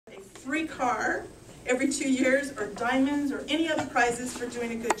free car every 2 years, or diamonds, or any other prizes for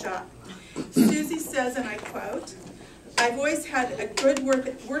doing a good job. Susie says, and I quote, "I've always had a good work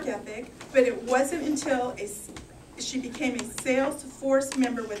ethic, but it wasn't until she became a sales force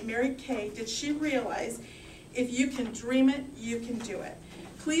member with Mary Kay did she realize if you can dream it, you can do it."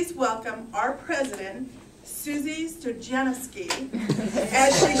 Please welcome our president, Susie Sturjanowski,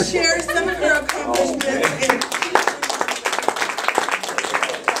 as she shares some of her accomplishments in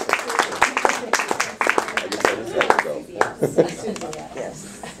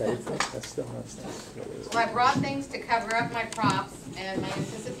Well, I brought things to cover up my props, and my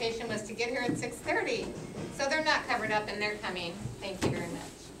anticipation was to get here at 6:30. So they're not covered up, and they're coming. Thank you very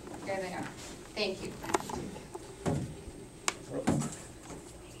much. There they are. Thank you.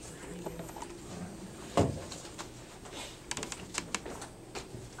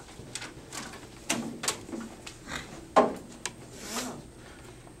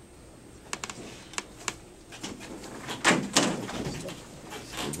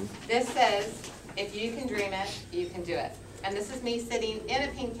 This says, if you can dream it, you can do it. And this is me sitting in a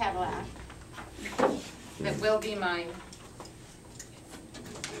pink Cadillac that will be mine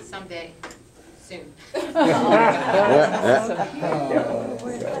someday, soon. Here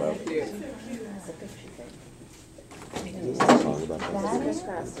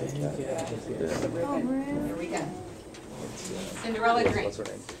we go. Cinderella dream.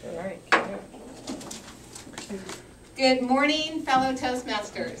 Good morning, fellow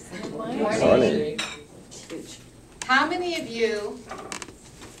Toastmasters. Good morning. How many of you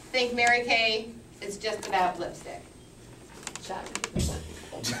think Mary Kay is just about lipstick? All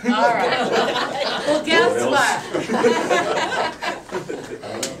right. Well, guess what?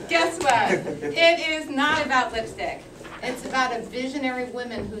 Guess what? It is not about lipstick. It's about a visionary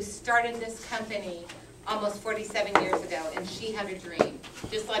woman who started this company almost 47 years ago, and she had a dream.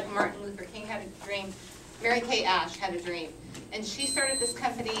 Just like Martin Luther King had a dream, Mary Kay Ash had a dream. And she started this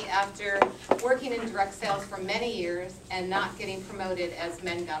company after working in direct sales for many years and not getting promoted as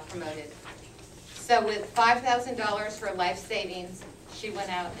men got promoted. So with $5,000 for life savings, she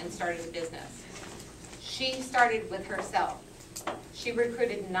went out and started a business. She started with herself. She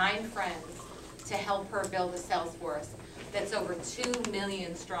recruited 9 friends to help her build a sales force that's over 2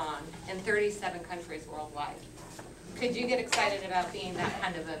 million strong in 37 countries worldwide. Could you get excited about being that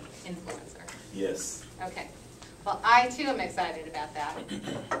kind of an influencer? Yes. Okay. Well, I too am excited about that.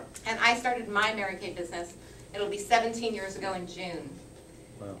 And I started my Mary Kay business. It'll be 17 years ago in June.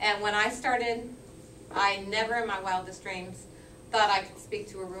 Wow. And when I started, I never in my wildest dreams thought I could speak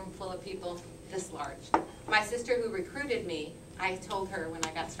to a room full of people this large. My sister who recruited me, I told her when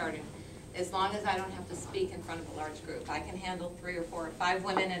I got started, as long as I don't have to speak in front of a large group, I can handle 3 or 4 or 5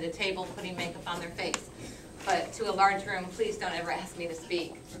 women at a table putting makeup on their face. But to a large room, please don't ever ask me to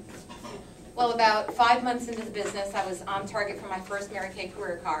speak. Well, about 5 months into the business, I was on target for my first Mary Kay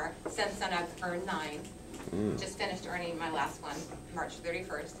career car. Since then, I've earned 9. Just finished earning my last one, March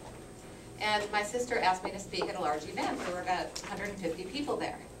 31st. And my sister asked me to speak at a large event. There were about 150 people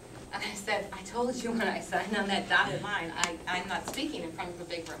there. And I said, I told you when I signed on that dotted line, I'm not speaking in front of a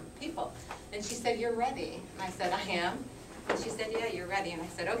big room of people. And she said, you're ready. And I said, I am. And she said, yeah, you're ready. And I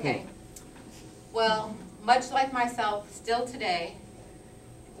said, okay. Well, much like myself, still today,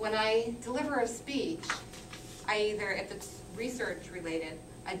 when I deliver a speech, if it's research related,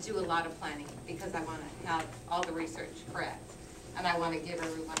 I do a lot of planning because I want to have all the research correct. And I want to give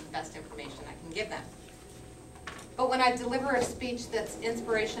everyone the best information I can give them. But when I deliver a speech that's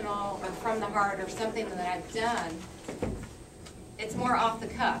inspirational or from the heart or something that I've done, it's more off the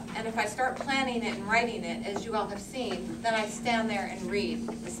cuff. And if I start planning it and writing it, as you all have seen, then I stand there and read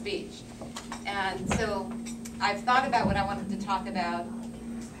the speech. And so I've thought about what I wanted to talk about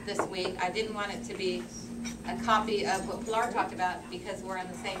this week. I didn't want it to be a copy of what Pilar talked about because we're in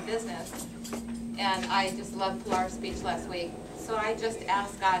the same business. And I just loved Pilar's speech last week. So I just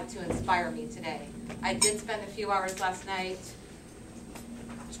asked God to inspire me today. I did spend a few hours last night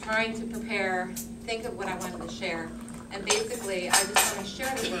trying to prepare, think of what I wanted to share. And basically, I just want to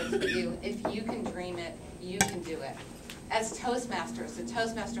share the words with you. If you can dream it, you can do it. As Toastmasters, the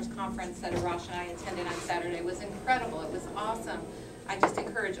Toastmasters conference that Arash and I attended on Saturday was incredible. It was awesome. I just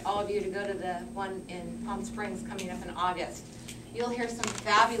encourage all of you to go to the one in Palm Springs coming up in August. You'll hear some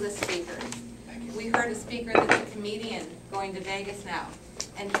fabulous speakers. We heard a speaker that's a comedian going to Vegas now.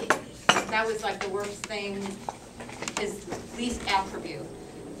 And that was like the worst thing, his least attribute,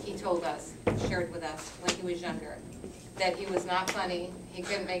 he told us, shared with us when he was younger. That he was not funny, he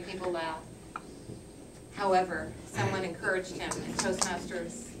couldn't make people laugh. However, someone encouraged him, and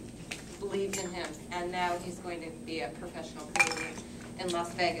Toastmasters believed in him, and now he's going to be a professional comedian. in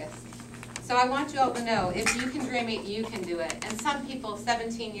Las Vegas. So I want you all to know, if you can dream it, you can do it. And some people,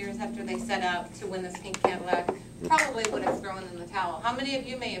 17 years after they set out to win this pink Cadillac, probably would have thrown in the towel. How many of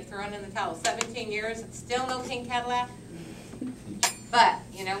you may have thrown in the towel? 17 years, still no pink Cadillac? But,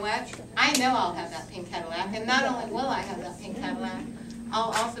 you know what? I know I'll have that pink Cadillac, and not only will I have that pink Cadillac,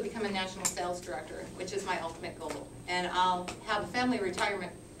 I'll also become a national sales director, which is my ultimate goal. And I'll have a family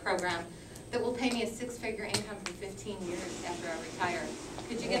retirement program that will pay me a six-figure income for 15 years after I retire.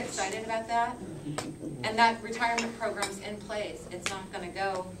 Could you get excited about that? And that retirement program's in place. It's not going to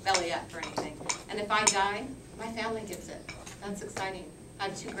go belly up or anything. And if I die, my family gets it. That's exciting. I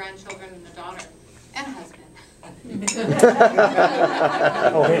have 2 grandchildren and a daughter, and a husband. Oh,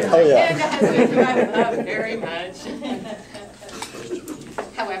 yeah. And a husband who I love very much.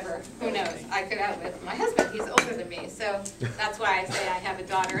 However, who knows? I could outlive my husband. He's older than me, so that's why I say I have a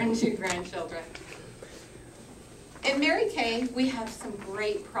daughter and 2 grandchildren. In Mary Kay, we have some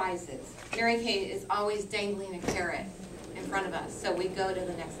great prizes. Mary Kay is always dangling a carrot in front of us, so we go to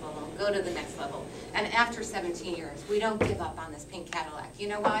the next level, go to the next level. And after 17 years, we don't give up on this pink Cadillac. You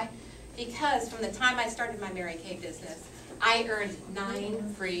know why? Because from the time I started my Mary Kay business, I earned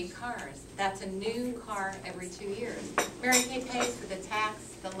 9 free cars. That's a new car every 2 years. Mary Kay pays for the tax,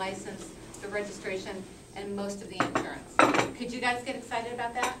 the license, the registration, and most of the insurance. Could you guys get excited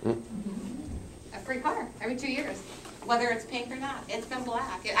about that? A free car every 2 years, whether it's pink or not. It's been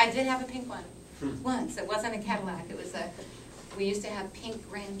black. I did have a pink one once. It wasn't a Cadillac. It was we used to have pink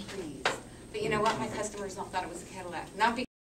Grand Prix. But you know what? My customers all thought it was a Cadillac. Not because